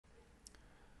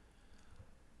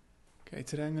Okay,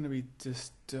 today I'm going to be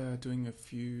just doing a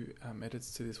few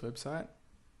edits to this website.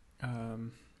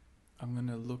 I'm going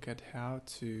to look at how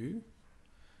to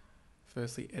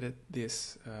firstly edit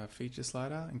this feature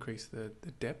slider, increase the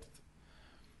depth.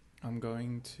 I'm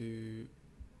going to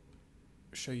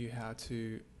show you how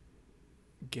to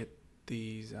get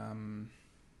these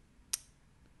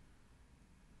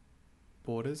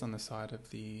borders on the side of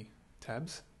the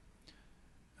tabs.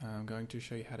 I'm going to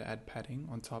show you how to add padding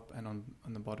on top and on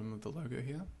the bottom of the logo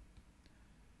here.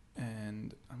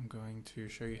 And I'm going to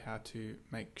show you how to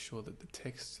make sure that the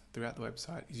text throughout the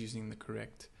website is using the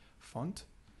correct font,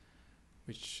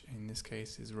 which in this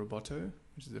case is Roboto,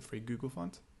 which is a free Google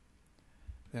font.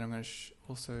 Then I'm going to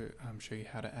also show you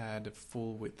how to add a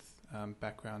full width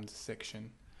background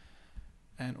section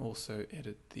and also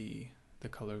edit the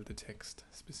color of the text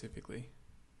specifically.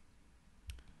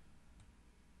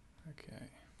 Okay.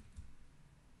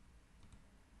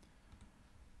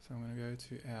 So I'm going to go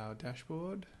to our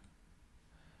dashboard,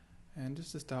 and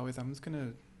just to start with, I'm just going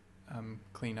to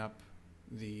clean up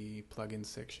the plugins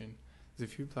section. There's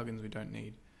a few plugins we don't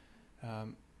need.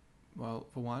 Well,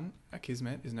 for one,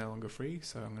 Akismet is no longer free,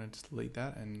 so I'm going to just delete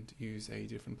that and use a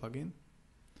different plugin.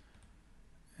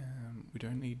 We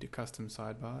don't need the custom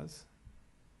sidebars.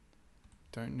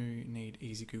 Don't need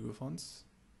easy Google fonts.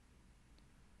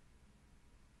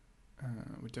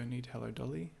 We don't need Hello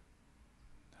Dolly.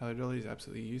 Hello Dolly is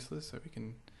absolutely useless, so we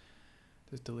can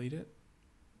just delete it.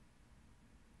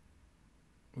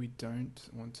 We don't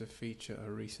want to feature a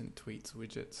recent tweets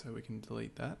widget, so we can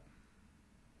delete that.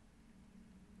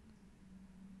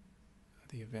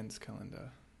 The events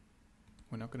calendar,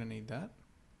 we're not going to need that.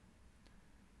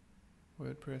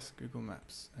 WordPress, Google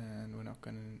Maps, and we're not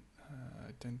going to,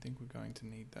 I don't think we're going to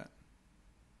need that.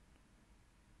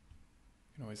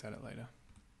 You can always add it later.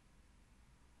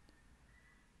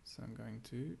 So I'm going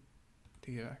to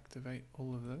deactivate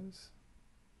all of those.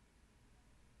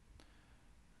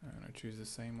 I'm going to choose the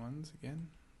same ones again.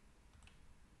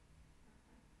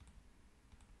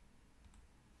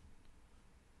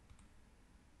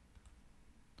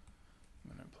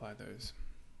 I'm going to apply those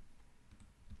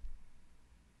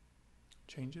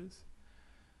changes.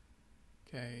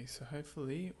 Okay, so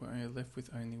hopefully we're left with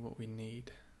only what we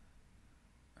need.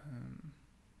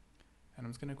 And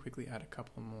I'm just going to quickly add a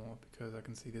couple more because I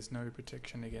can see there's no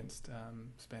protection against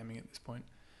spamming at this point.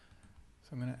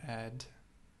 So I'm going to add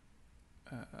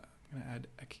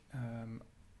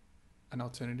an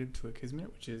alternative to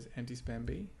Akismet, which is anti-spam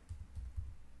B.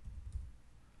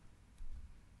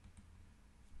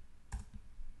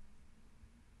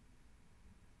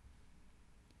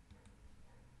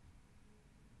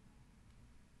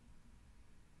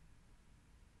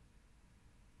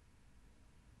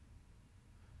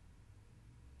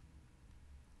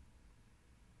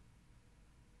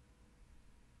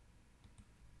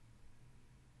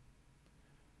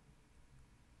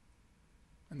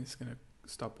 And this is going to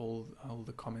stop all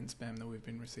the comment spam that we've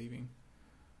been receiving.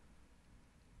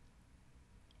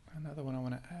 Another one I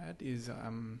want to add is I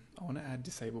want to add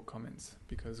disable comments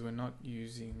because we're not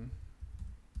using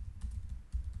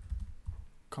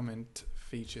comment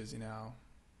features in our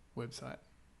website,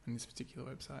 in this particular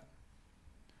website.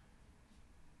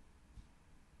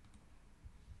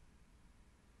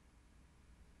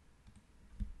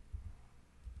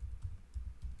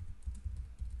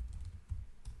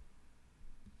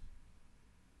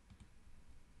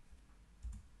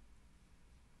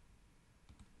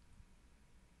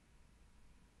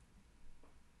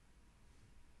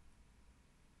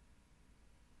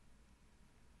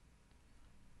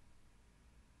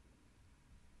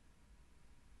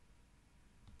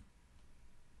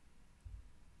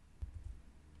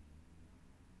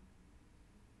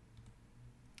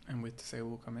 And with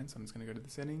disable comments, I'm just going to go to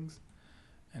the settings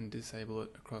and disable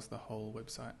it across the whole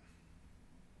website.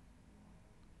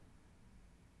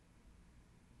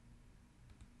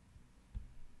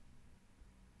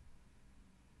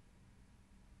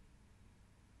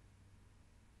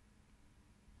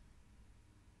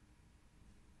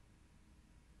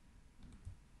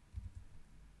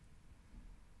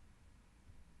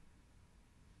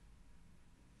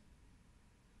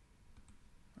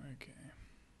 Okay.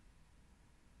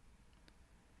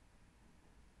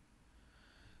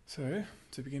 So,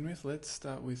 to begin with, let's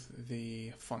start with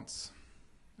the fonts.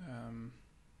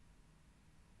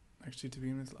 Actually, to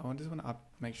begin with, I just want to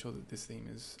make sure that this theme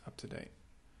is up to date.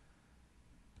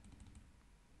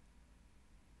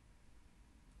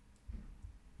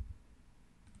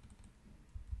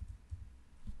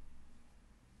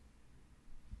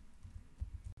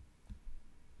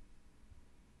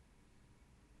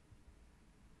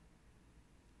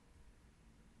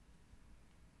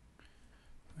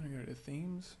 I'm going to go to to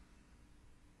themes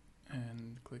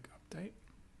and click update.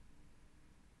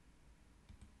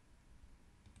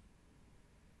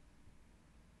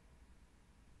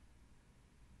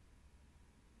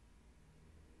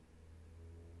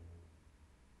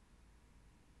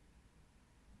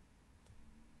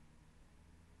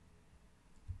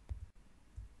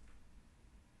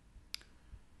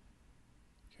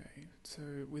 Okay, so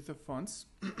with the fonts,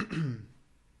 I'm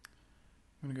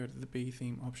going to go to the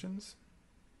BeTheme options.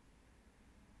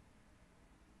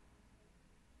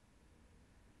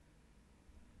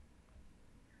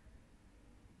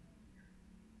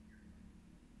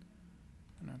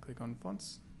 And I'll click on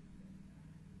fonts.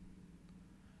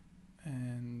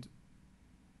 And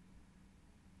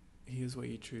here's where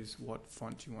you choose what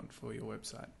font you want for your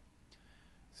website.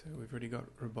 So we've already got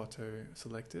Roboto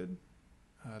selected.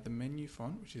 The menu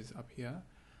font, which is up here,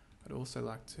 I'd also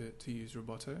like to use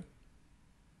Roboto.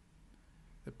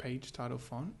 The page title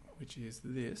font, which is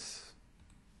this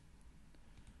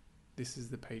is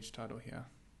the page title here.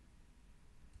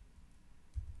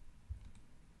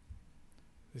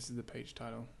 This is the page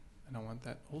title, and I want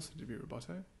that also to be Roboto,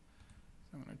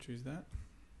 so I'm going to choose that.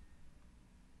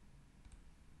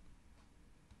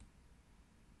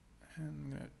 And I'm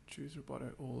going to choose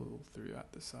Roboto all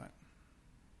throughout the site.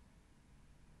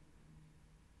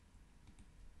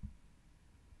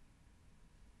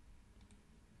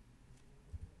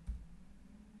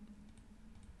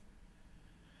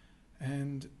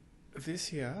 And this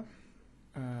here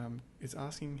is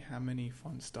asking how many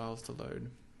font styles to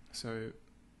load. So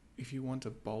if you want a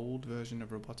bold version of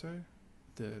Roboto,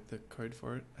 the code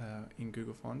for it in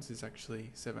Google Fonts is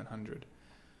actually 700.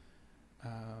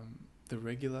 The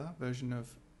regular version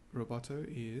of Roboto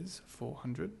is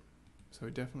 400, so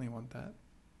we definitely want that.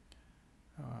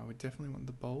 We definitely want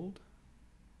the bold.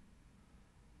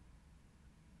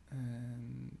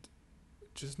 And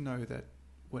just know that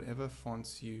whatever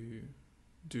fonts you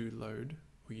do load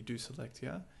or you do select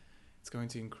here, it's going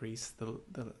to increase the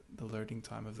loading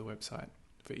time of the website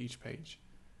for each page.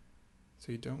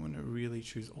 So you don't want to really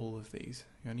choose all of these.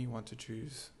 You only want to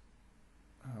choose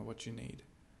what you need.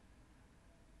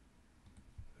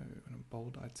 So I'm going to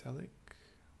bold italic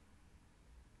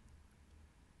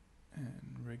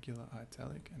and regular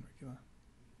italic and regular.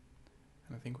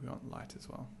 And I think we want light as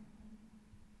well.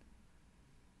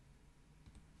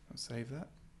 I'll save that.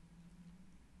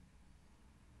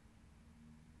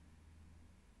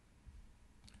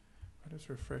 I'll just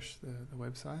refresh the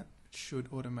website. It should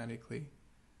automatically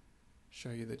show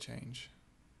you the change.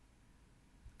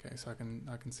 Okay, so I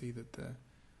can see that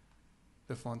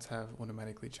the fonts have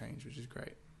automatically changed, which is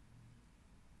great.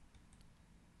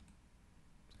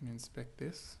 So I'm going to inspect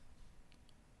this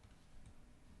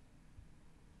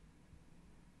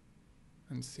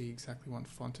and see exactly what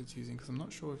font it's using, because I'm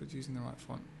not sure if it's using the right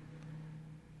font.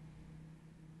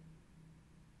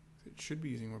 It should be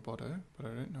using Roboto, but I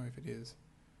don't know if it is.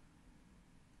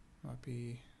 Might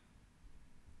be.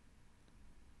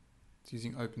 It's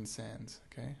using Open Sans,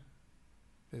 okay?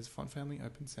 There's font family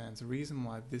Open Sans. The reason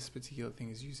why this particular thing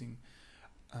is using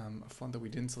a font that we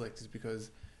didn't select is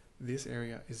because this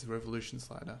area is the Revolution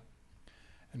slider.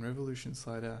 And Revolution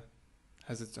slider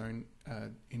has its own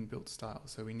inbuilt style.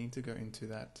 So we need to go into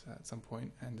that at some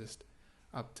point and just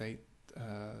update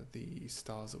the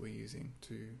styles that we're using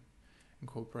to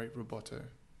incorporate Roboto.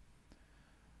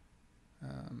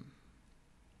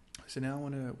 So now I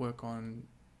want to work on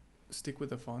stick with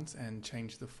the fonts and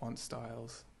change the font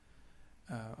styles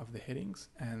of the headings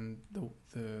and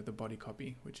the body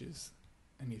copy, which is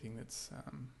anything that's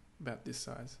about this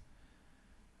size.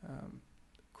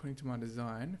 According to my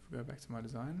design, if we go back to my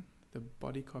design, the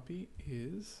body copy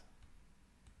is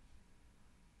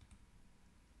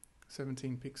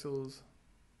 17 pixels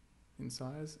in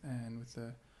size, and with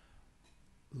the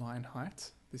line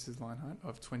height, this is line height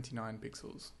of 29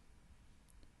 pixels.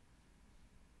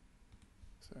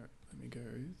 So let me go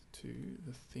to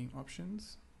the theme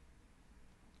options,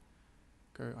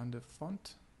 go under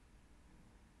font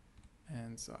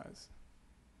and size.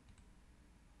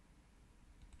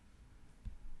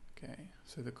 Okay,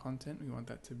 so the content, we want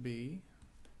that to be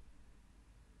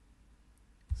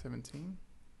 17.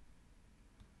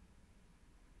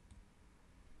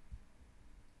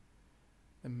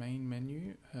 The main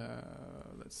menu,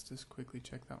 let's just quickly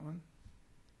check that one.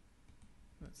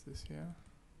 That's this here.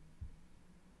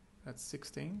 That's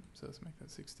 16, so let's make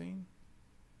that 16.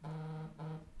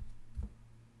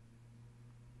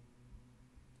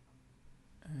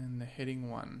 And the heading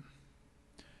 1.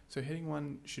 So heading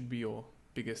 1 should be your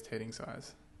biggest heading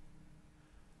size.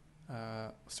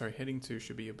 Sorry, heading 2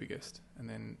 should be your biggest, and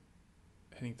then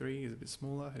heading 3 is a bit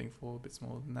smaller, heading 4 a bit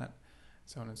smaller than that,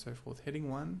 so on and so forth. Heading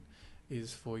 1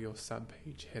 is for your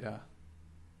subpage header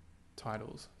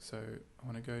titles. So I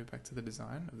want to go back to the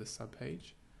design of the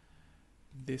subpage.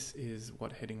 This is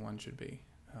what heading 1 should be,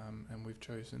 and we've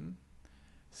chosen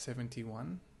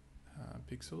 71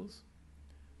 pixels.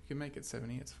 You can make it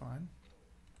 70, it's fine.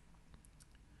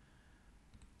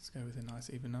 Let's go with a nice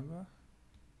even number.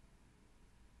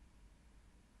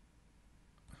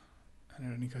 And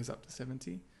it only goes up to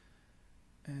 70.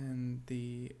 And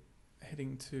the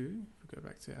heading 2, if we go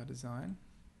back to our design,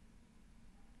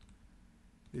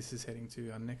 this is heading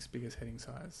 2, our next biggest heading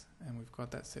size. And we've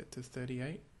got that set to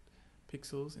 38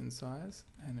 pixels in size.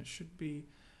 And it should be,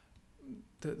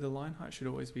 the line height should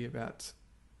always be about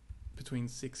between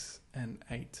 6 and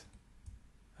 8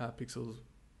 pixels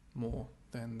more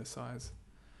than the size.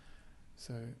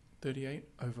 So 38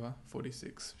 over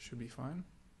 46 should be fine.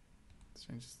 Let's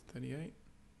change this to 38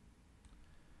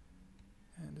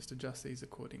 and just adjust these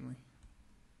accordingly.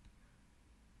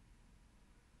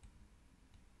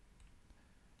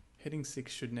 Heading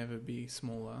 6 should never be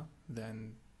smaller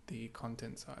than the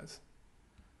content size.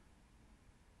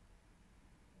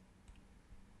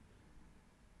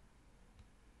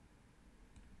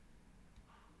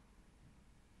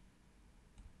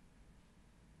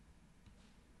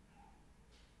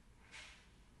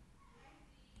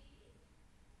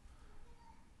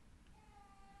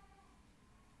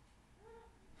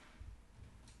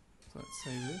 So let's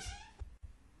save this.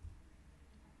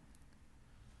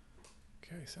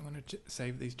 Okay, so I'm going to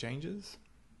save these changes.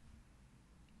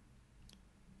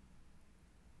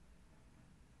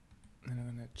 And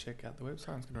I'm going to check out the website.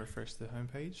 I'm just going to refresh the home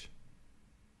page.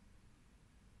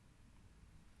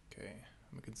 Okay,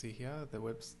 we can see here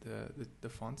the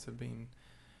fonts have been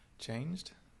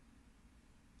changed.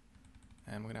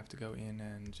 And we're going to have to go in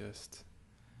and just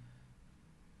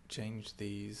change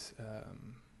these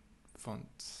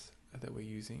fonts that we're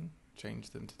using,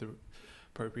 change them to the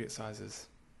appropriate sizes.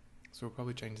 So we'll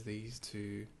probably change these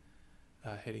to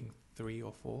heading 3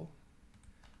 or 4,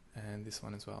 and this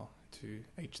one as well to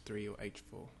H3 or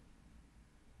H4.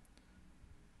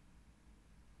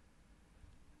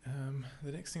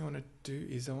 The next thing I want to do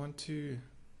is I want to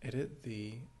edit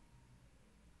the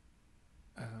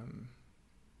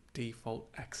default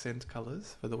accent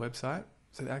colors for the website.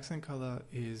 So the accent color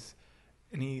is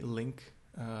any link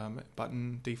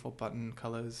button, default button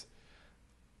colors.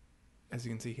 As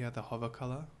you can see here, the hover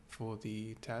color for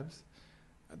the tabs.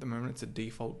 At the moment it's a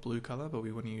default blue color, but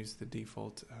we want to use the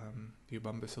default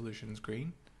Ubumba Solutions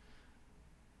green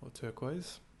or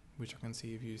turquoise, which I can see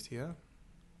you've used here.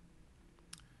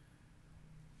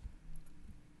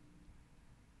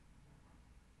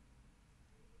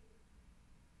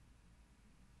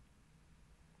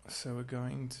 So we're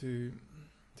going to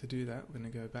do that, we're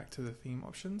going to go back to the theme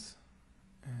options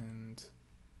and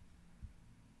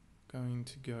going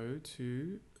to go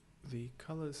to the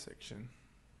colors section.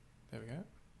 There we go.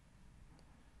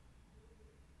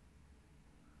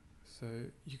 So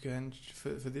you can,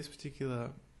 for this particular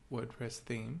WordPress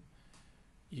theme,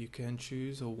 you can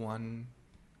choose a one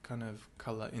kind of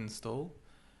color install,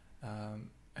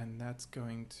 and that's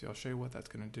going to, I'll show you what that's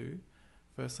going to do.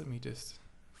 First, let me just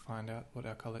find out what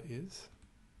our color is.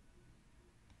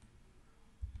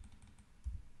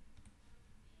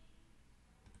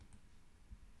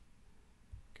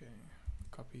 Okay,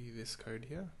 copy this code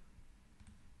here.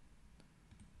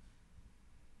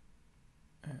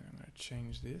 And I'm going to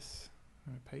change this.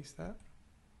 I'm going to paste that.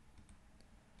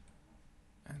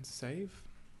 And save.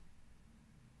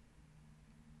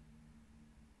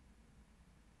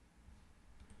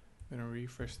 I'm going to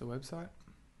refresh the website.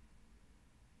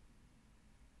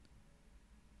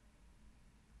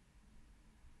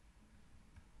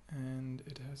 And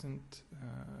it hasn't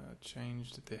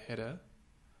changed the header.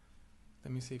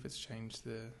 Let me see if it's changed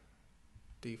the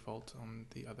default on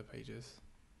the other pages.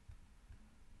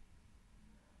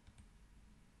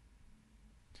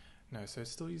 No, so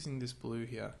it's still using this blue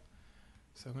here.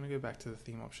 So I'm going to go back to the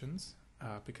theme options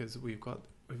because we've got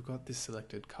this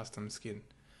selected custom skin,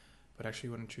 but actually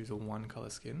we want to choose a one color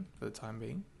skin for the time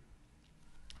being.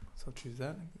 So I'll choose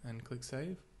that and click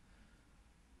save,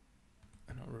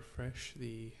 and I'll refresh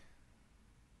the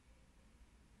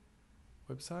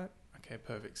website. Okay,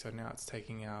 perfect. So now it's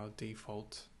taking our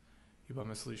default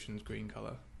Ubumba Solutions green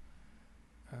color.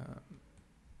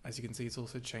 As you can see, it's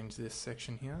also changed this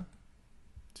section here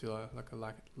to like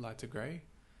a lighter grey.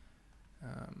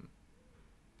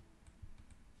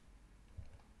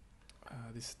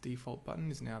 This default button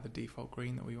is now the default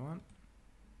green that we want.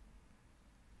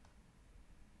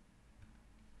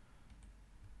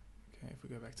 Okay, if we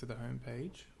go back to the home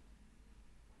page,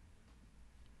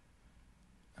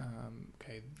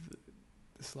 okay,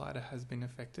 the slider has been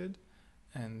affected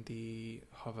and the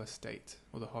hover state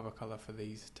or the hover color for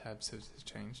these tabs has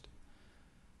changed.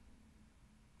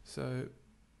 So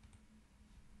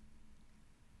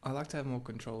I like to have more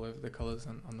control over the colors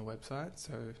on the website,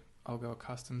 so I'll go a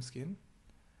custom skin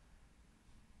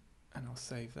and I'll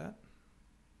save that.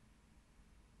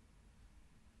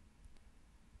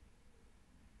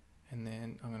 And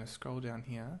then I'm going to scroll down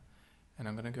here and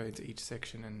I'm going to go into each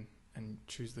section and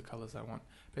choose the colors I want.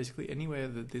 Basically anywhere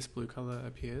that this blue color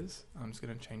appears, I'm just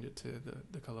going to change it to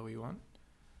the color we want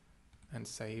and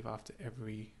save after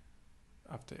every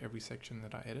section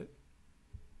that I edit.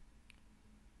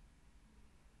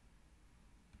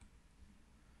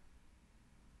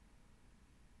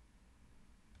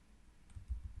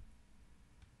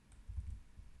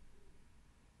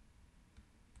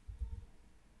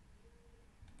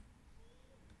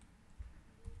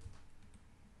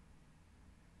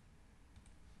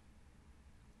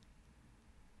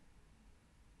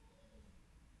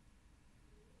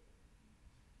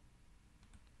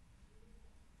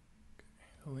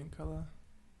 The link color,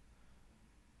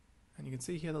 and you can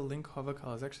see here the link hover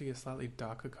color is actually a slightly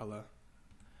darker color.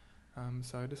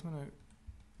 So I just want to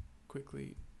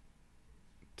quickly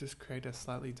just create a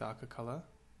slightly darker color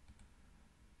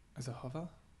as a hover,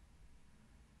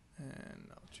 and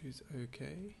I'll choose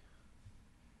OK.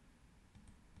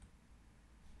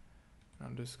 And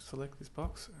I'll just select this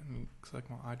box and select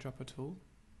my eyedropper tool,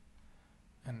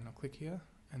 and I'll click here,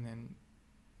 and then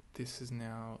this is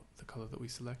now the color that we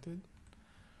selected.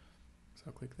 So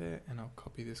I'll click there and I'll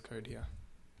copy this code here.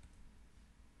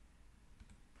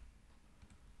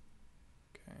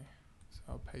 Okay, so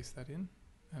I'll paste that in,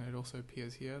 and it also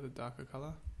appears here, the darker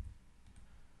color.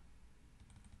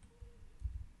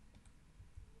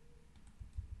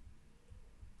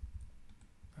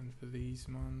 And for these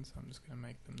ones, I'm just going to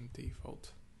make them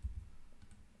default.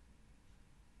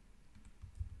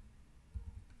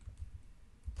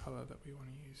 Color that we want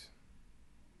to use.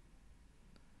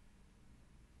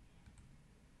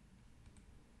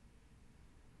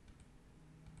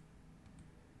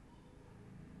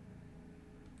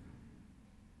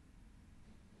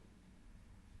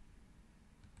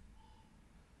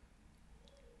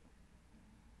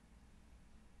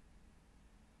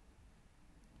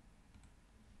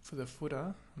 For the footer,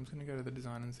 I'm just going to go to the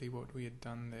design and see what we had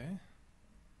done there.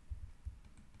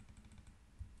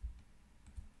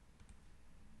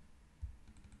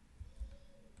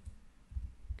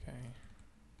 Okay,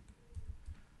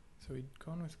 so we'd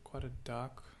gone with quite a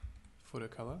dark footer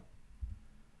color.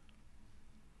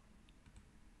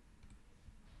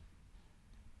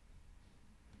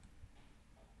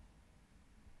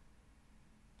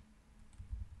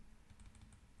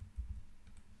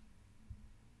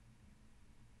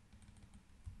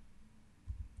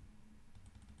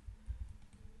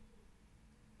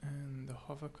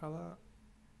 Hover color,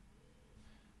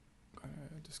 I'm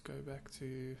going to just go back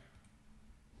to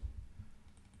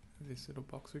this little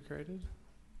box we created.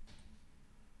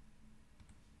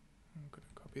 I'm going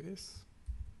to copy this.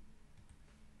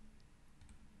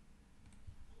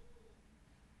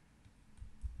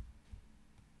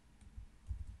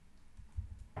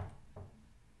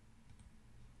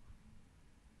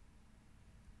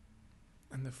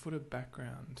 And the footer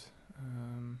background,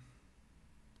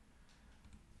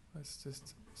 let's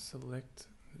just select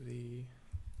the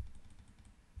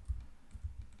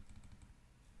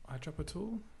eyedropper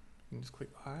tool. You can just click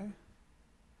eye,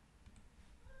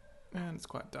 and it's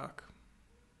quite dark.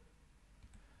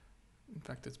 In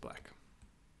fact, it's black.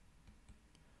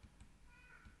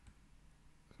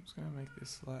 I'm just going to make this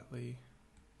slightly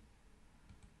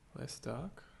less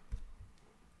dark.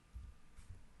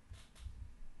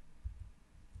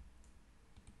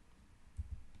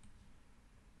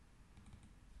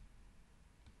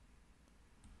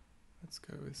 Let's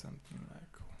go with something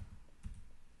like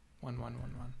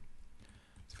 1111.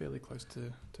 It's fairly close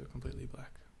to completely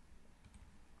black.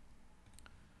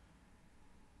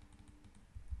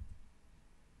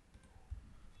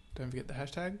 Don't forget the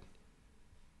hashtag.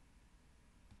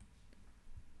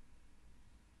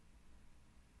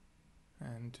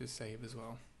 And to save as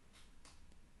well.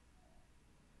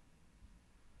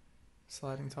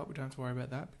 Sliding top, we don't have to worry about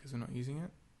that because we're not using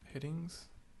it. Headings.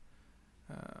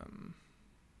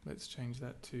 Let's change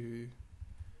that to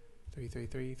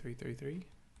 333, 333.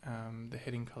 The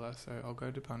heading color. So I'll go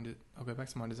back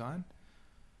to my design,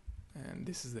 and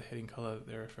this is the heading color that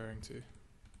they're referring to.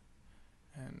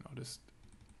 And I'll just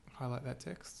highlight that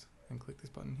text and click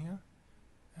this button here,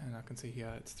 and I can see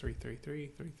here it's 333,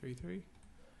 333,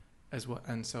 as well,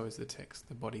 and so is the text,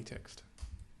 the body text.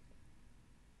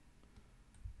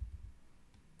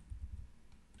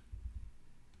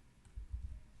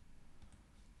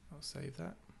 I'll save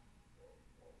that.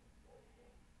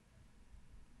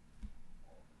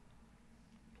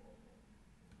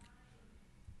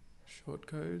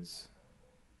 Shortcodes.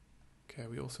 Okay,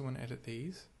 we also want to edit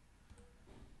these.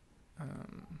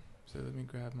 So let me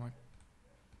grab my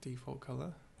default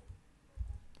color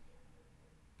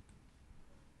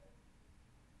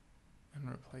and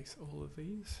replace all of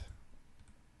these.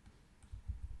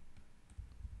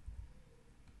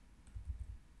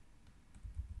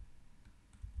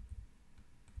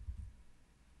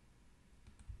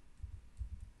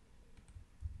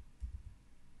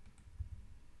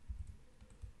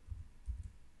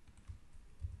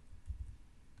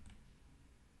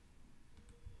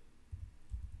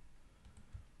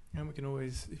 And we can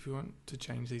always, if you want to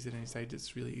change these at any stage,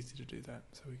 it's really easy to do that.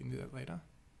 So we can do that later.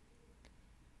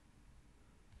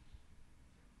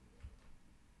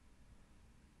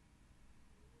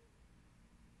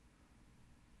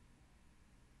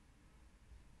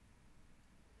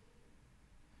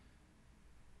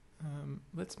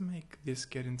 Let's make this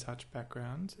get in touch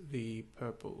background the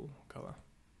purple color.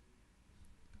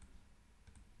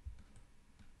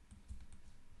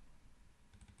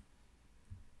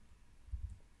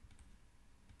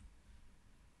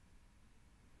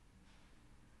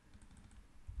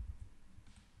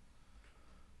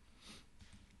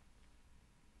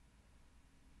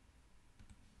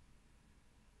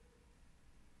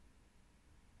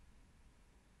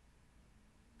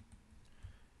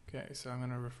 Okay, so I'm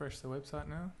going to refresh the website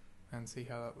now and see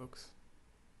how that looks.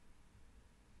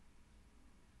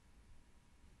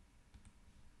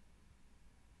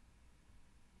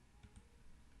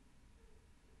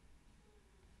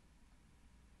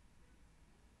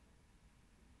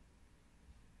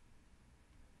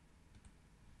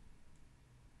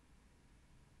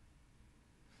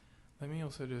 Let me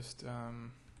also just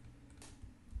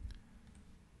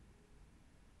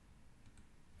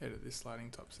edit this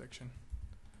sliding top section.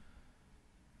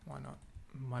 Why not?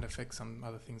 Might affect some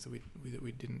other things that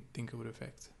we didn't think it would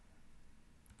affect.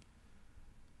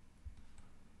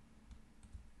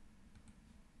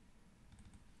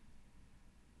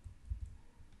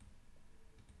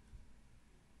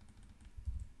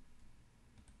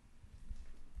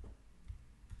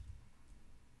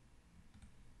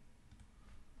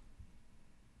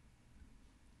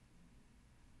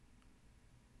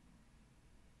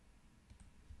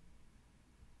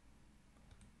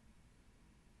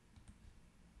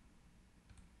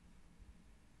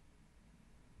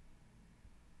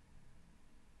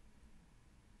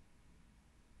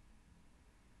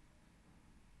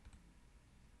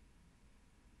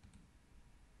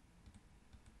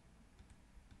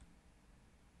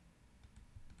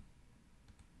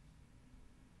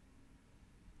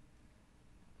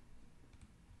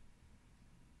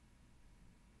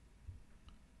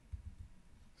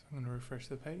 I'm going to refresh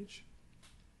the page.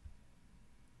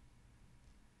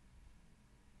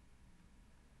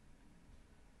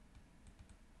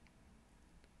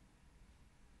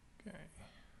 Okay.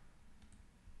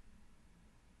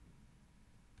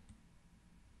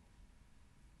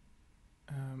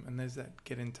 And there's that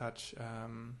get in touch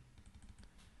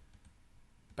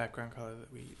background color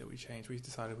that we changed. We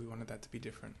decided we wanted that to be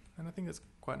different, and I think it's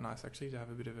quite nice actually to have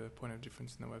a bit of a point of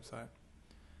difference in the website.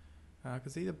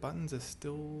 Because these buttons are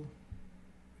still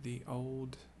the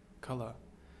old color,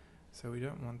 so we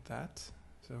don't want that.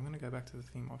 So I'm going to go back to the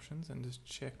theme options and just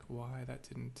check why that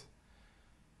didn't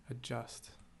adjust.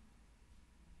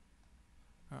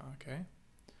 Oh, okay.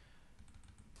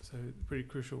 So pretty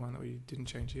crucial one that we didn't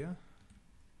change here.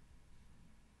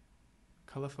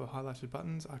 Color for highlighted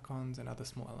buttons, icons, and other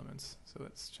small elements. So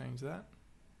let's change that.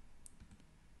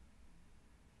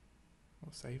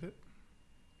 We'll save it.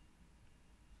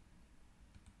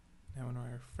 Now when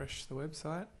I refresh the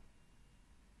website,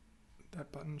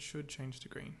 that button should change to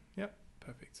green. Yep,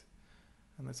 perfect.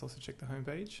 And let's also check the home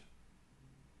page.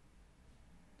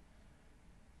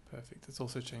 Perfect. Let's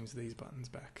also change these buttons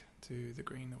back to the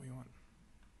green that we want.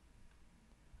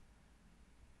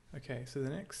 Okay, so the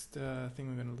next thing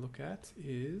we're going to look at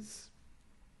is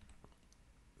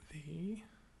the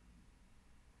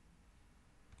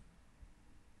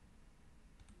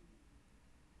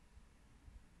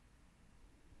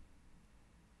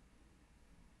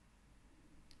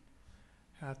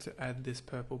how to add this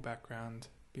purple background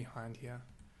behind here,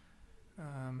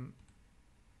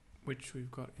 which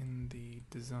we've got in the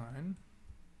design.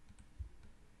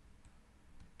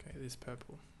 Okay, this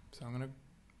purple. So I'm going to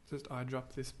just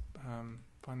eyedrop this,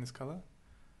 find this color,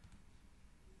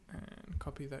 and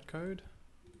copy that code.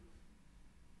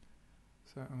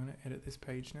 So I'm going to edit this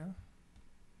page now.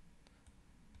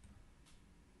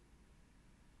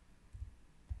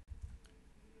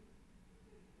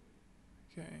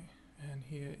 And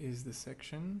here is the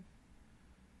section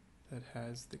that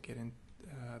has the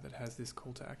that has this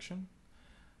call to action.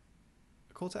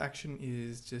 A call to action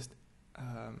is just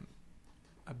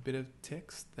a bit of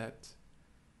text that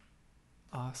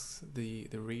asks the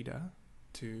reader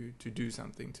to do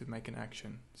something, to make an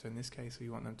action. So in this case, we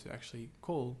want them to actually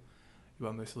call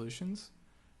Ubuntu Solutions.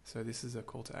 So this is a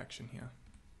call to action here.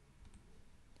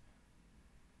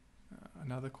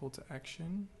 Another call to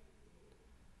action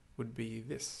would be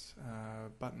this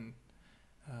button.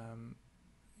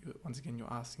 Once again,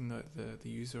 you're asking the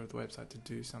user of the website to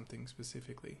do something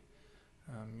specifically.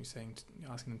 You're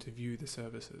asking them to view the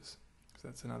services. So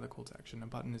that's another call to action. A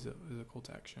button is a call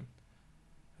to action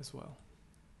as well.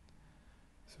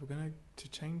 So we're going to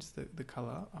change the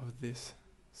color of this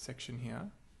section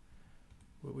here.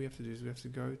 What we have to do is we have to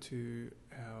go to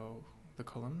the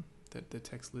column that the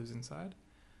text lives inside,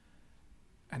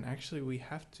 and actually we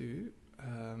have to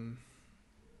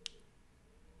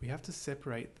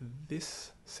separate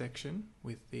this section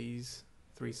with these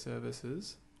three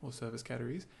services or service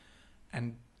categories,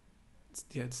 and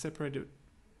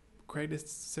create a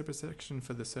separate section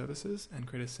for the services and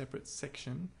create a separate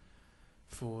section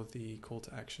for the call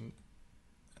to action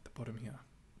at the bottom here.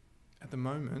 At the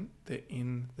moment, they're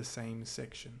in the same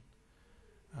section.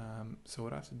 So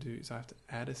what I have to do is I have to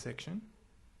add a section.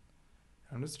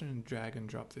 I'm just going to drag and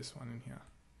drop this one in here.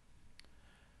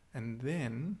 And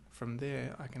then from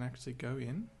there, I can actually go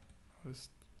in. I'll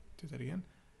just do that again.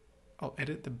 I'll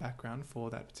edit the background for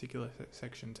that particular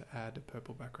section to add a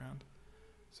purple background.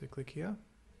 So click here.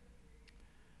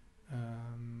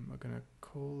 We're going to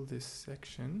call this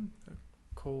section a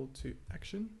call to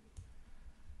action.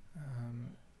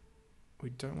 We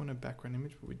don't want a background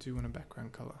image, but we do want a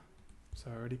background color.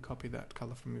 So I already copied that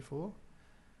color from before.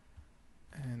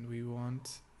 And we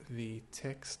want the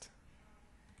text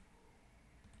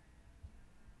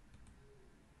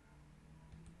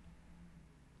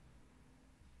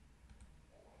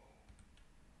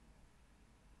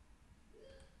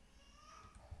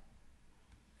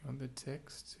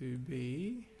to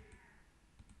be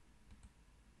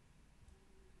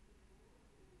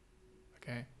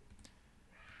okay.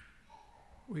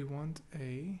 We want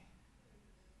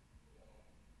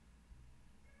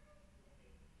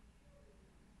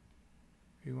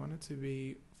it to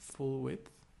be full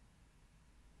width,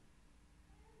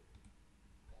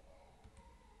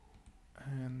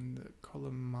 and the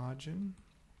column margin,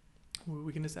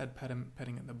 we can just add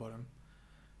padding at the bottom.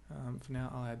 For now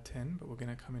I'll add 10, but we're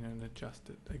going to come in and adjust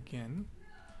it again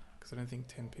because I don't think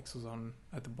 10 pixels on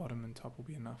at the bottom and top will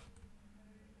be enough.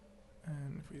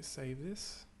 And if we save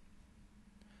this,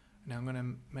 now I'm going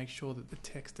to make sure that the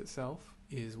text itself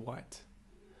is white.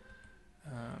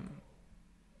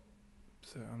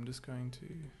 So I'm just going to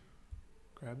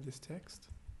grab this text,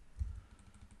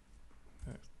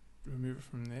 remove it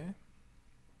from there.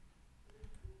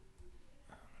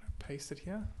 I'm going to paste it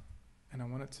here, and I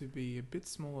want it to be a bit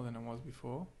smaller than it was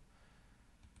before.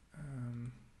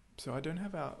 So we don't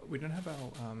have our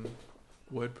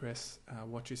WordPress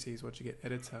what you see is what you get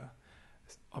editor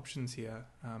options here.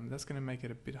 That's going to make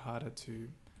it a bit harder to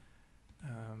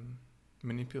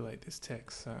manipulate this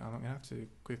text, so I'm going to have to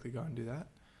quickly go and do that.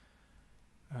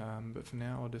 But for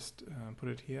now I'll just put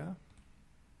it here,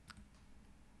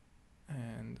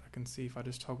 and I can see if I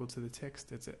just toggle to the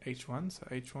text, it's at H1, so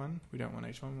H1, we don't want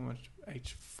H1, we want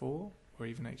H4 or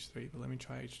even H3, but let me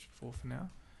try H4 for now.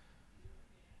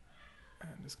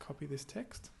 And just copy this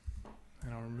text,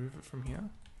 and I'll remove it from here, and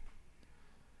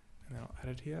then I'll add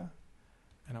it here,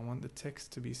 and I want the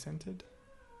text to be centered,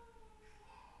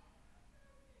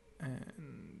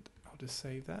 and I'll just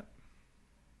save that.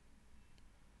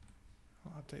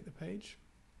 I'll update the page.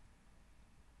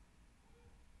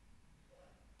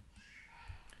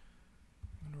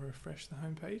 I'm going to refresh the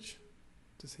home page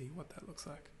to see what that looks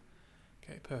like.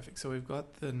 Okay, perfect. So we've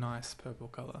got the nice purple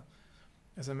color.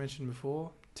 As I mentioned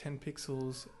before, 10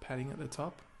 pixels padding at the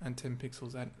top and 10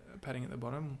 pixels padding at the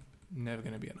bottom, never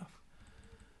going to be enough.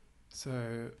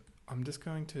 So I'm just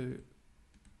going to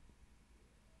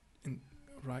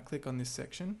right click on this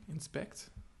section,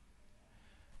 inspect,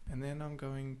 and then I'm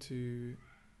going to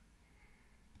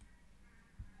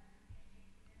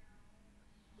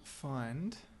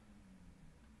find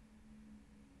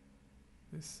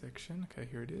this section. Okay,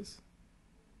 here it is.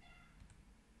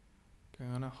 Okay,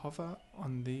 I'm going to hover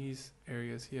on these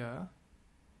areas here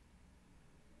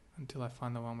until I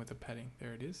find the one with the padding.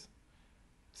 There it is.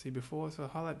 See before, so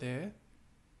highlight there,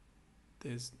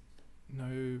 there's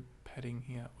no padding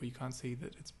here, or you can't see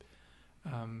that it's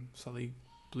slightly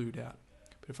blued out.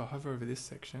 But if I hover over this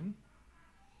section,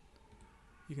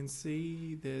 you can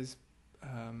see there's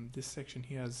this section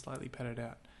here is slightly padded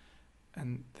out,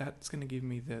 and that's going to give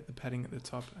me the padding at the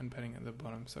top and padding at the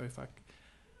bottom. So if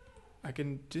I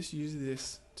can just use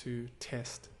this to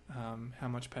test how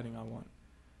much padding I want.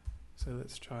 So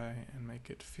let's try and make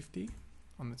it 50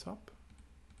 on the top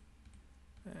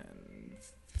and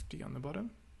 50 on the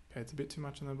bottom. Okay, it's a bit too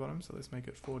much on the bottom, so let's make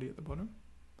it 40 at the bottom.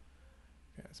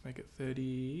 Okay, let's make it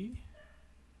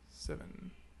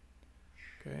 37.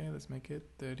 Okay, let's make it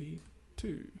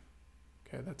 32.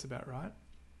 Okay, that's about right.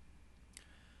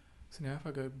 So now if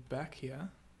I go back here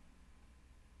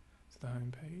to the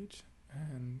home page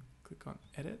and click on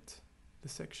edit the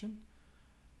section,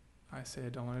 I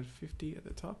said I wanted 50 at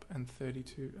the top and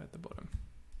 32 at the bottom.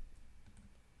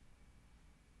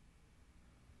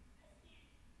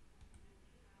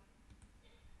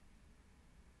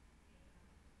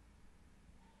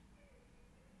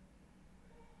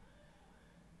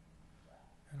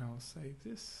 And I'll save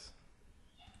this.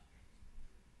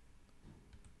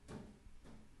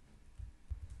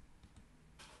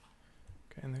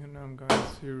 Okay, and then I'm going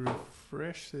to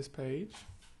refresh this page.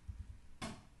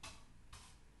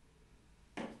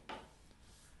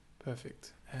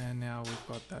 Perfect. And now we've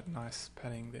got that nice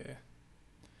padding there.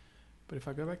 But if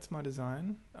I go back to my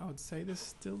design, I would say there's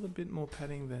still a bit more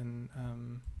padding than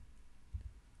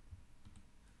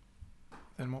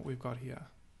what we've got here.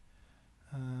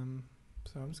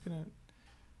 So I'm just going to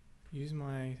use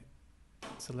my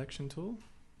selection tool,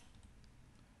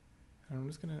 and I'm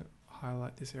just going to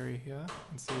highlight this area here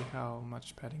and see how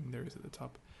much padding there is at the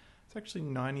top. It's actually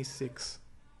 96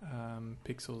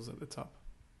 pixels at the top,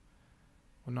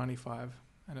 or 95,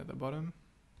 and at the bottom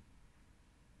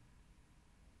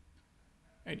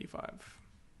 85.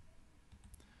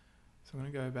 So I'm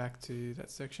going to go back to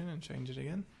that section and change it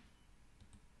again.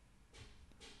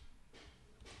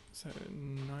 So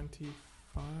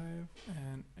 95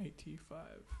 and 85.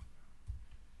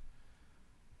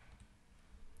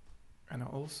 And I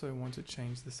also want to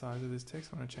change the size of this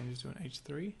text. I want to change it to an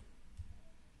H3.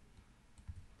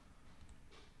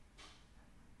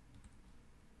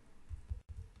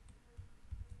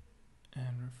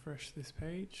 And refresh this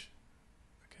page.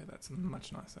 Okay, that's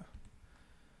much nicer.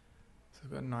 So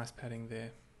I've got nice padding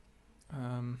there.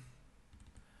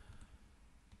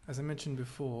 As I mentioned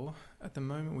before, at the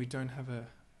moment we don't have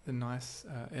the nice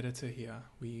editor here.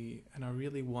 And I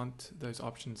really want those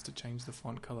options to change the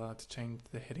font color, to change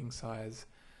the heading size.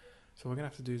 So what we're going to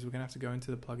have to do is we're going to have to go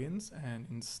into the plugins and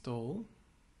install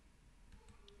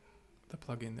the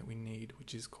plugin that we need,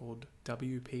 which is called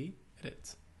WP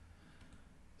Edit.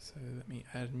 So let me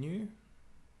add new.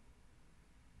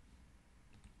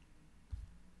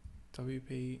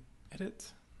 WP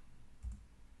Edit.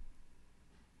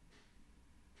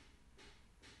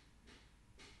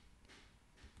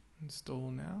 Install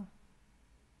now.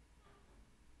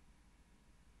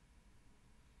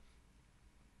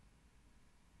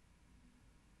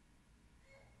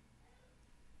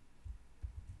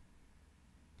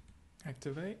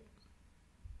 Activate.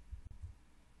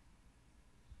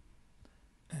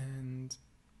 And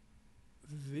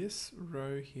this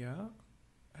row here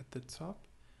at the top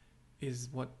is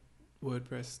what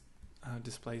WordPress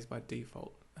displays by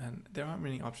default. And there aren't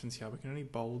many options here. We can only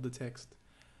bold the text,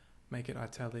 make it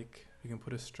italic, we can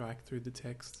put a strike through the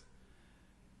text,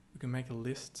 we can make a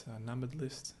list, a numbered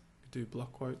list, we can do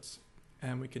block quotes,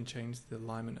 and we can change the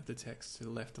alignment of the text to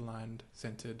left aligned,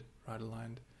 centered, right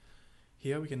aligned.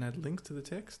 Here we can add links to the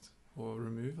text or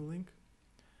remove a link,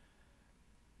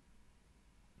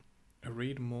 a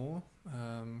read more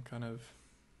kind of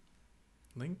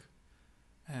link,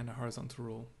 and a horizontal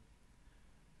rule.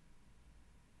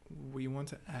 We want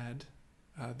to add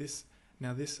this.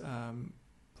 Now this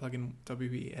plugin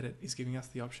WP Edit is giving us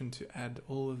the option to add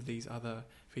all of these other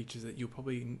features that you'll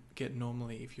probably get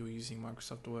normally if you're using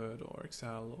Microsoft Word or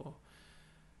Excel or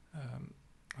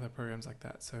other programs like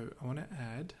that. So I want to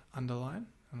add underline.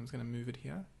 I'm just going to move it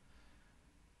here.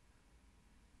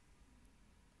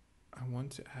 I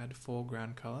want to add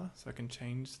foreground color, so I can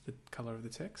change the color of the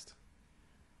text.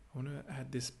 I want to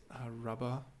add this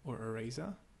rubber or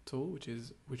eraser tool,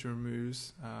 which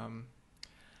removes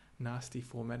nasty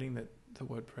formatting that the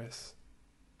WordPress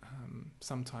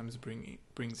sometimes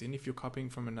brings in. If you're copying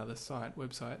from another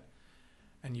website,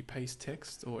 and you paste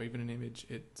text or even an image,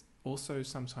 it also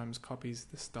sometimes copies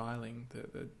the styling,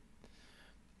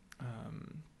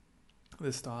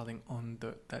 the styling on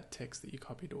that text that you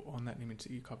copied or on that image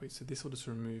that you copied. So this will just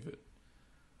remove it.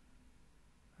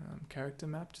 Character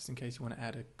map, just in case you want to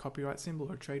add a copyright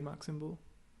symbol or a trademark symbol.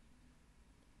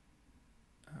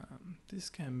 This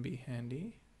can be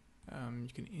handy. You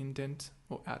can indent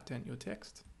or outdent your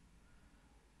text.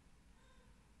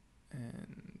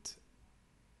 And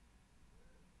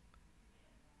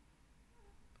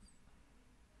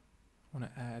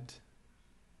want to add,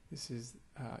 this is,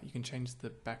 you can change the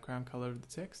background color of the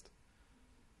text.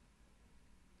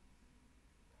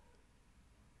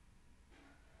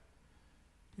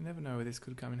 You never know where this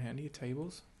could come in handy,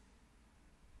 tables.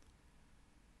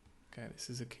 Okay, this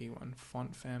is a key one.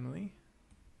 Font family,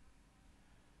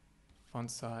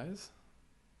 font size,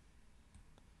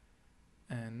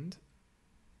 and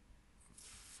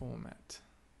format.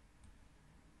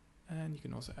 And you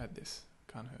can also add this,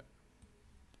 can't hurt.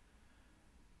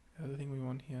 The other thing we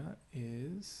want here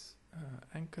is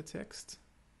anchor text.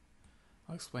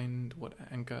 I'll explain what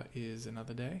anchor is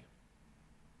another day.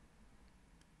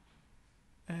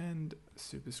 And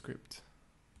superscript,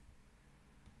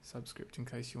 subscript, in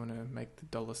case you want to make the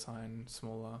 $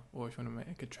 smaller, or if you want to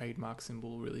make a trademark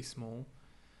symbol really small.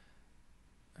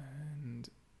 And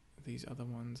these other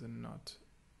ones are not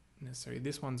necessary.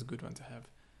 This one's a good one to have.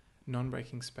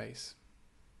 Non-breaking space.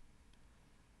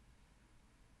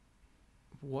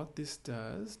 What this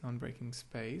does, non-breaking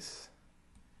space,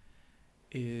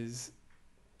 is,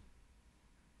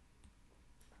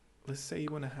 let's say you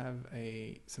want to have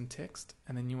some text,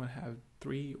 and then you want to have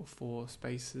 3 or 4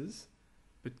 spaces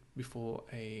before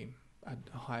a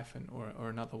hyphen or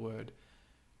another word.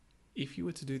 If you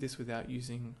were to do this without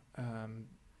using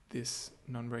this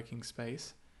non-breaking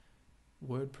space,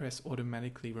 WordPress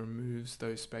automatically removes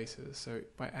those spaces. So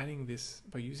by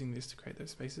using this to create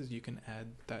those spaces, you can add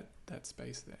that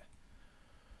space there.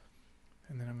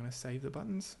 And then I'm going to save the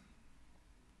buttons.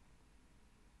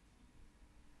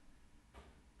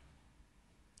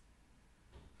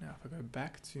 Now if I go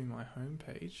back to my home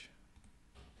page,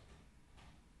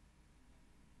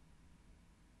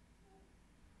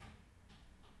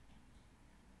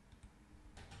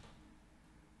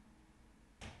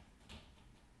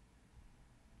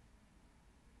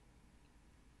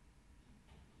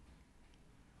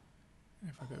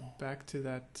 if I go back to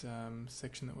that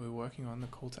section that we're working on, the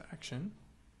call to action,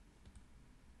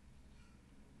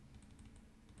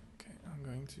 okay, I'm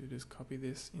going to just copy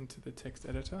this into the text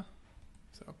editor.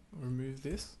 So I'll remove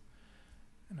this,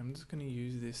 and I'm just going to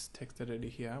use this text editor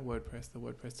here, the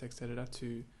WordPress text editor,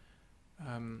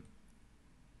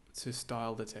 to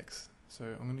style the text. So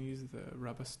I'm going to use the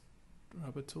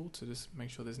rubber tool to just make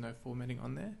sure there's no formatting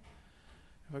on there.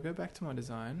 If I go back to my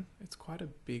design, it's quite a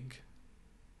big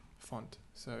font.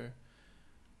 So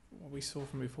what we saw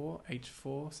from before,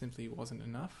 H4 simply wasn't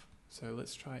enough. So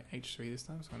let's try H3 this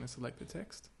time. So I'm going to select the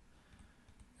text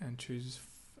and choose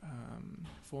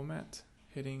format,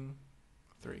 heading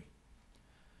 3.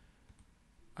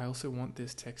 I also want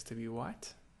this text to be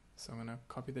white. So I'm going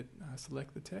to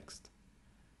select the text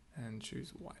and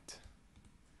choose white.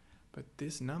 But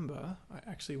this number, I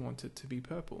actually want it to be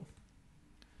purple.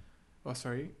 Oh,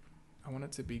 sorry, I want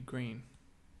it to be green.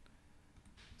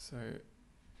 So I'm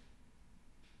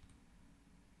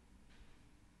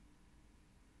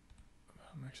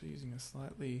actually using a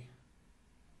slightly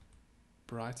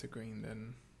brighter green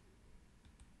than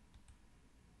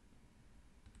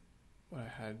what I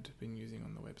had been using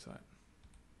on the website.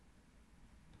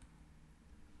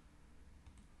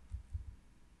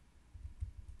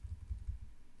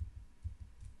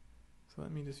 So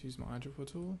let me just use my eyedropper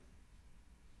tool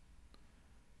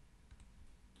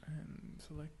and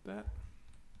select that.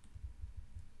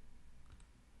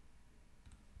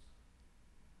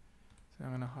 So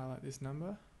I'm going to highlight this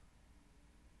number,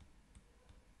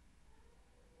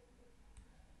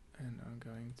 and I'm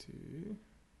going to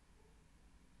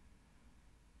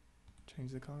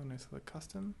change the color. I'm going to select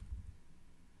custom.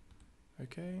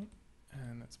 Okay,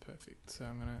 and that's perfect. So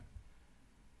I'm going to,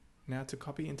 now to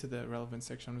copy into the relevant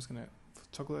section, I'm just going to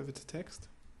toggle over to text,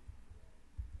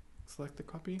 select the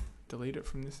copy, delete it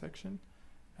from this section,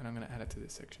 and I'm going to add it to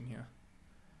this section here.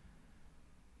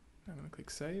 I'm going to click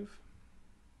save,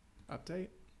 update.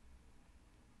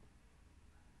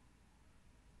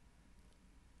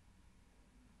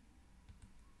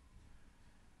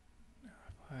 Now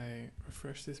if I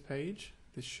refresh this page,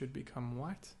 this should become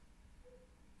white,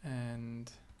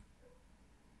 and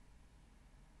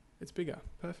it's bigger.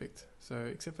 Perfect. So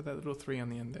except for that little 3 on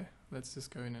the end there, let's just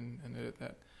go in and edit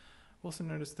that. Also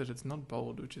notice that it's not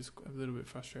bold, which is a little bit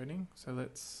frustrating. So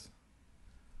let's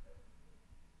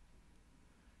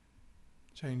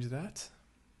change that.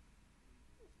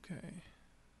 Okay,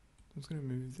 I'm just going to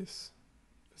move this.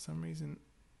 For some reason,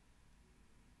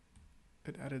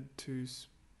 it added a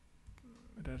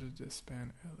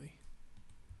span early.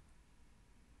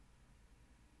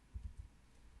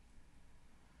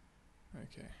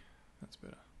 Okay, that's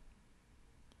better.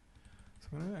 So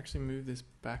I'm going to actually move this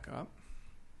back up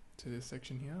to this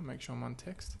section here, make sure I'm on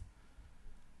text.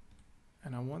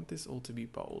 And I want this all to be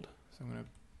bold. So I'm going to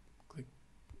click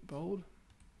bold.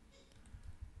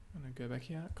 I'm going to go back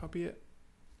here, copy it,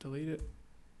 delete it,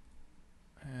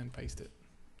 and paste it,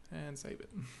 and save it,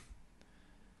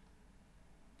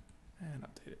 and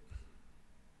update it.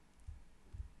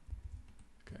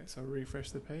 Okay, so I'll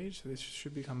refresh the page. So this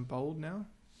should become bold now.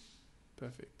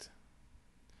 Perfect.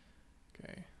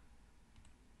 Okay.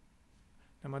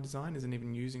 Now my design isn't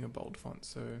even using a bold font,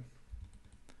 so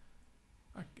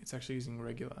it's actually using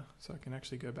regular. So I can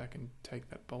actually go back and take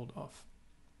that bold off.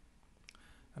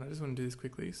 And I just want to do this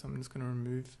quickly, so I'm just going to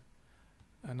remove.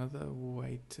 Another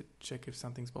way to check if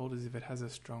something's bold is if it has a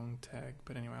strong tag.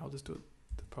 But anyway, I'll just do it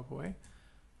the proper way.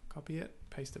 Copy it,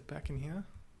 paste it back in here.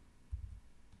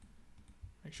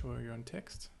 Make sure you're on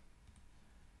text.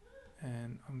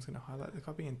 And I'm just going to highlight the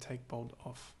copy and take bold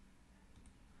off.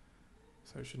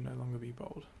 So it should no longer be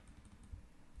bold.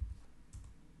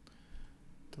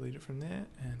 Delete it from there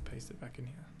and paste it back in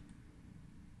here.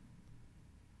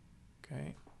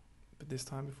 Okay, but this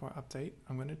time before I update,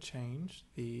 I'm going to change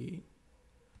the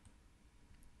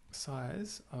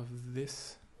size of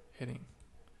this heading.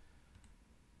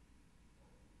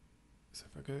 So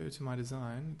if I go to my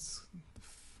design, it's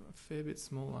a fair bit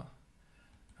smaller.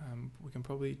 We can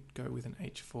probably go with an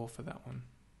H4 for that one.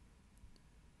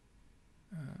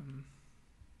 I'm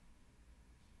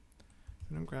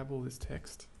going to grab all this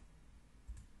text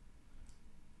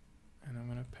and I'm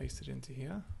going to paste it into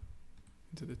here,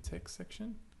 into the text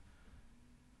section.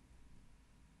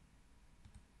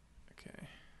 Okay.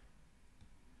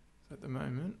 So at the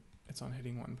moment, it's on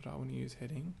heading 1, but I want to use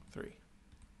heading 3.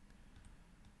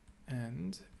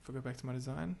 And if I go back to my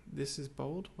design, this is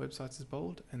bold, websites is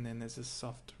bold, and then there's a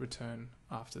soft return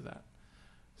after that.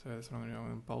 So that's what I'm going to do. I'm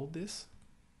going to bold this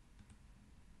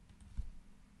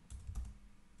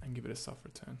and give it a soft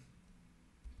return.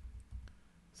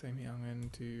 Same here, I'm going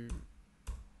to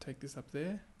take this up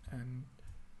there and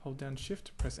hold down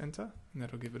Shift, press Enter, and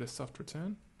that'll give it a soft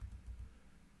return.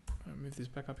 I'll move this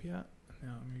back up here.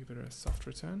 Now I'm going to give it a soft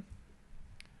return.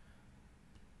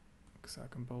 So I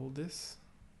can bold this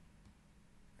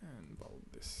and bold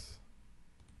this.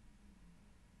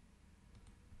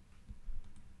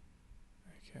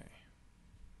 Okay,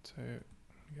 so I'm going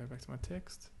to go back to my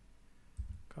text,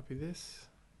 copy this,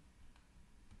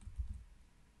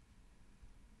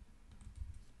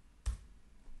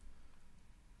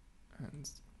 and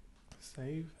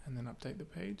save, and then update the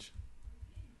page.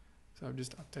 So I've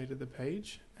just updated the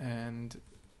page and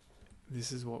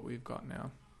this is what we've got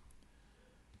now.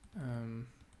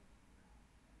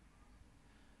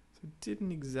 So it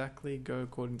didn't exactly go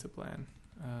according to plan,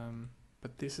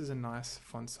 but this is a nice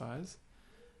font size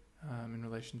in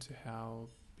relation to how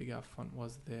big our font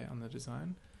was there on the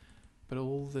design. But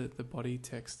all the body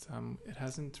text, it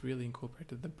hasn't really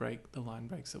incorporated the line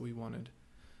breaks that we wanted.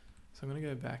 So I'm going to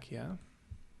go back here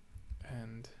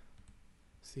and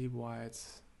see why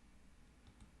it's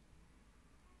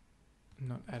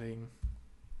not adding.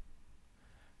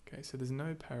 Okay, so there's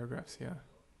no paragraphs here.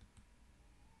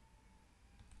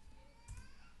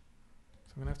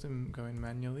 So I'm going to have to go in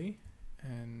manually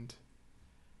and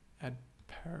add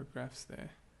paragraphs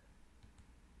there.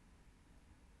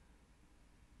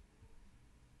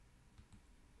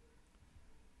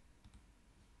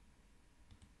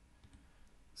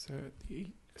 So at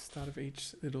the start of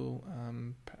each little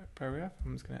paragraph,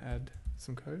 I'm just going to add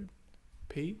some code,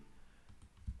 P,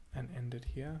 and end it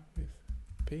here with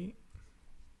P.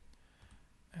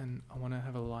 And I want to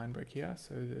have a line break here,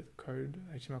 so the code,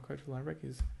 HTML code for line break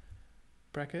is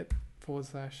bracket /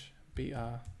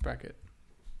 BR bracket.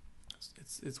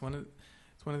 It's one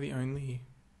of the only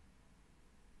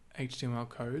HTML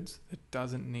codes that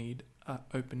doesn't need an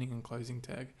opening and closing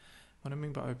tag. What I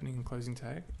mean by opening and closing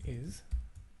tag is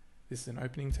this is an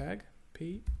opening tag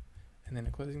P, and then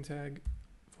a closing tag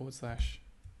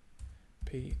 /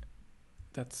 P.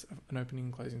 That's an opening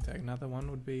and closing tag. Another one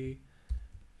would be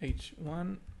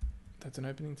H1, that's an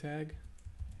opening tag,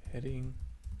 heading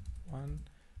 1,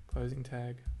 closing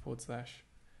tag / H1.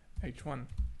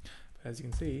 But as you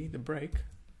can see, the break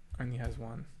only has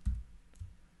one,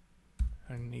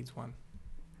 only needs one.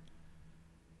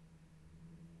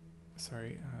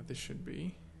 Sorry, this should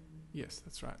be, yes,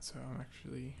 that's right. So I'm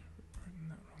actually writing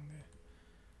that wrong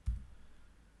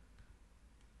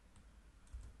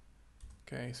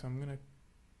there. Okay, so I'm going to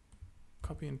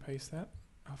copy and paste that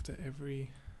after every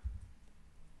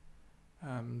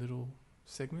little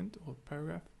segment or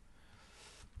paragraph.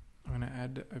 I'm going to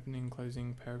add opening and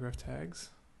closing paragraph tags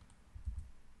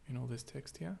in all this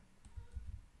text here.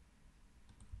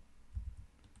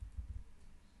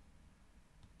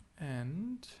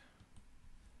 And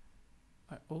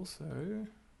I also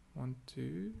want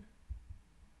to,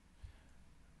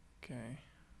 okay,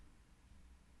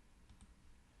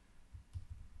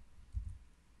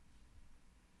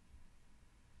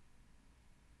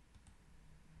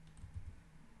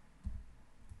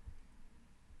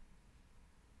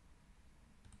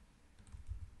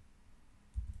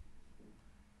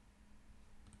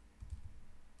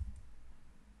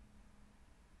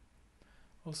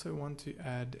 also want to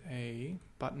add a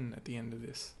button at the end of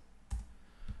this.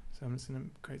 So I'm just going to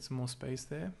create some more space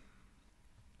there.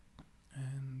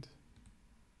 And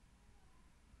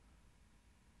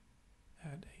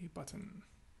add a button.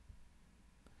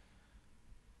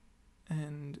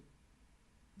 And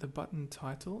the button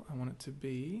title, I want it to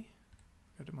be,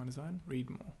 go to my design, read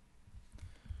more.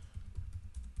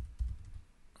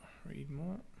 Read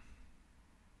more.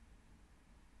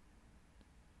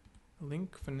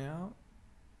 Link for now,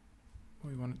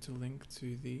 we want it to link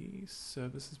to the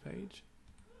services page.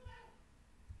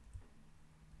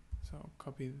 So I'll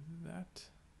copy that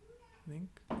link.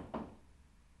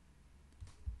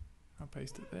 I'll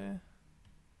paste it there.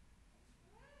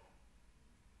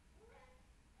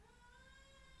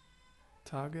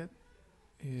 Target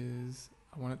is,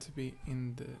 I want it to be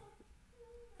in the,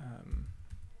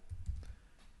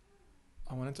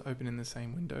 I want it to open in the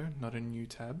same window, not a new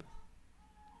tab.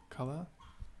 Color,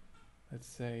 let's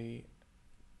say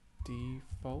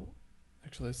default,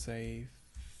 actually let's say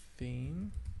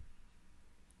theme.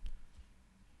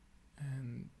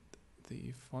 And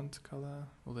the font color,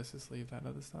 well, let's just leave that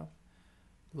other stuff.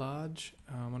 Large,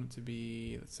 I want it to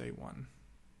be, let's say 1.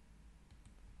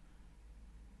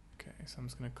 Okay, so I'm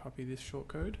just going to copy this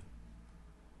shortcode,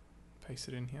 paste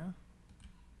it in here.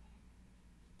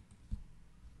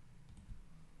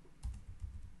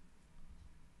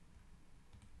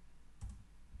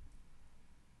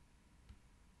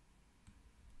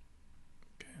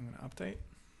 Okay, I'm going to update.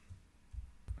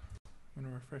 I'm going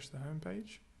to refresh the home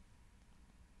page.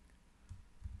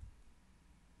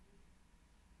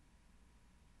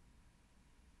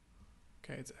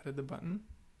 Okay, it's added the button.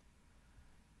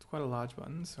 It's quite a large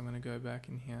button, so I'm going to go back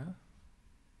in here.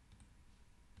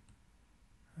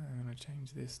 I'm going to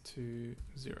change this to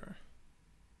 0.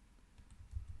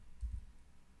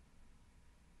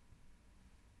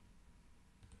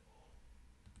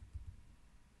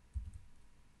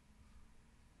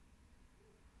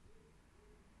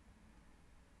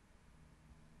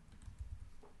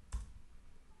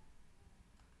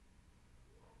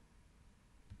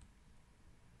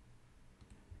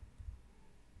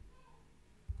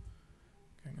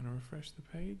 I'm going to refresh the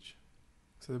page.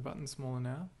 So the button's smaller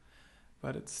now,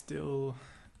 but it's still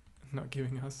not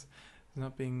giving us, it's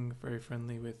not being very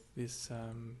friendly with this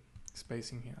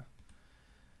spacing here.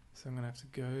 So I'm going to have to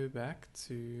go back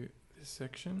to this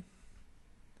section.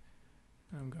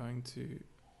 I'm going to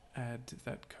add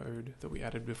that code that we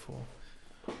added before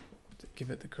to give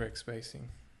it the correct spacing.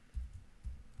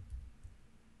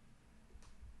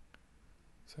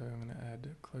 So I'm going to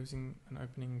add closing and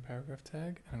opening paragraph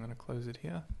tag, and I'm going to close it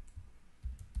here.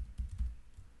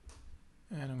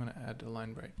 And I'm going to add a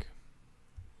line break.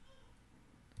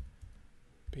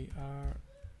 BR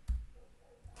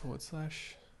 /.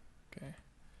 Okay.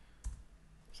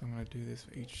 So I'm going to do this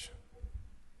for each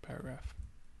paragraph.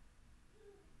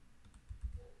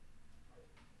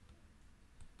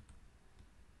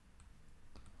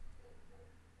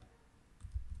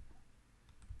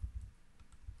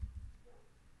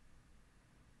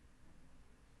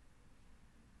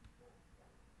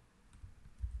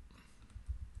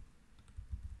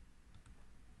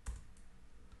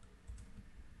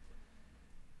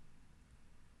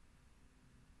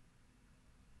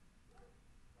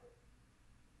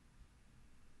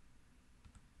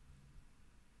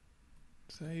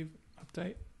 Save,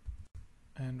 update,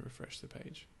 and refresh the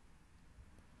page.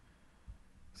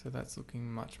 So that's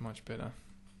looking much, much better.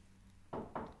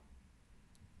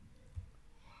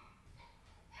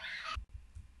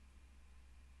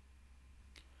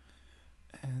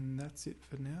 And that's it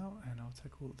for now, and I'll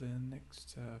tackle the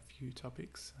next few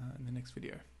topics in the next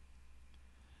video.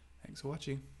 Thanks for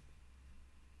watching.